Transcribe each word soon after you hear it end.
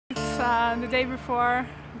the day before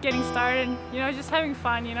getting started. You know, just having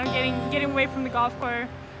fun. You know, getting away from the golf course,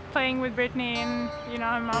 playing with Brittany and, you know,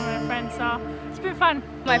 her mom and her friends. So it's been fun.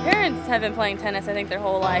 My parents have been playing tennis, I think, their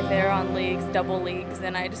whole life. They were on leagues, double leagues,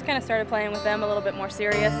 and I just kind of started playing with them a little bit more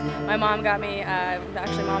serious. My mom got me,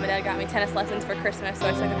 actually Mom and Dad got me tennis lessons for Christmas, so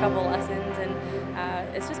I took a couple lessons, and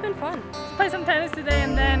it's just been fun. Play some tennis today,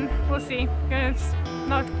 and then we'll see. Gonna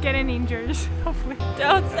not get any injuries, hopefully.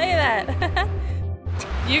 Don't say that.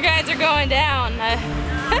 You guys are going down.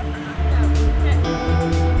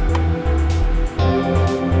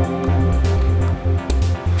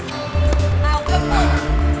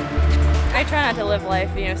 I try not to live life,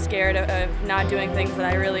 you know, scared of not doing things that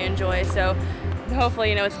I really enjoy. So hopefully,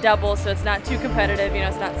 you know, it's doubles, so it's not too competitive. You know,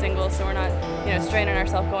 it's not singles, so we're not, you know, straining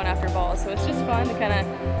ourselves going after balls. So it's just fun to kind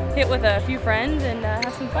of hit with a few friends and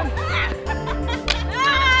have some fun.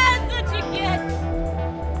 That's what you get.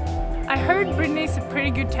 I heard Brittany's a pretty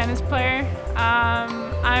good tennis player.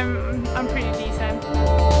 I'm pretty decent.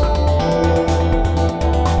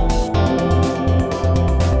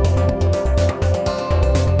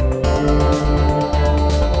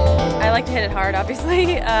 I like to hit it hard,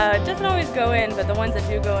 obviously. It doesn't always go in, but the ones that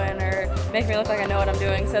do go in make me look like I know what I'm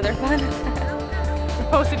doing, so they're fun. We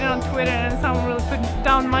posted it on Twitter, and someone really put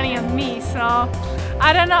down money on me. So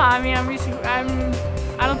I don't know. I mean,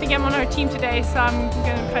 I don't think I'm on her team today, so I'm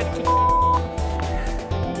gonna try to keep.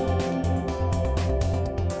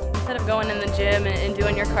 Instead of going in the gym and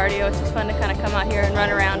doing your cardio, it's just fun to kind of come out here and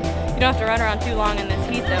run around. You don't have to run around too long in this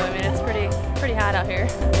heat, though. I mean, it's pretty hot out here.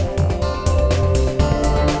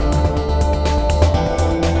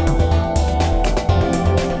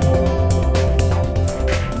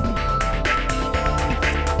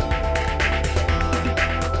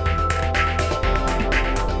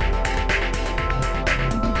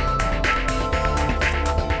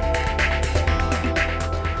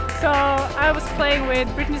 So I was playing with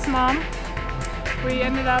Brittany's mom. We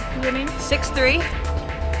ended up winning 6-3.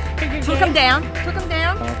 Took him down. Took him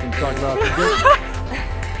down. Talk about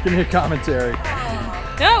give me a commentary.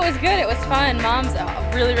 No, it was good. It was fun. Mom's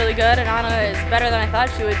really, really good, and Anna is better than I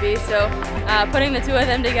thought she would be. So putting the two of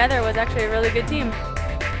them together was actually a really good team.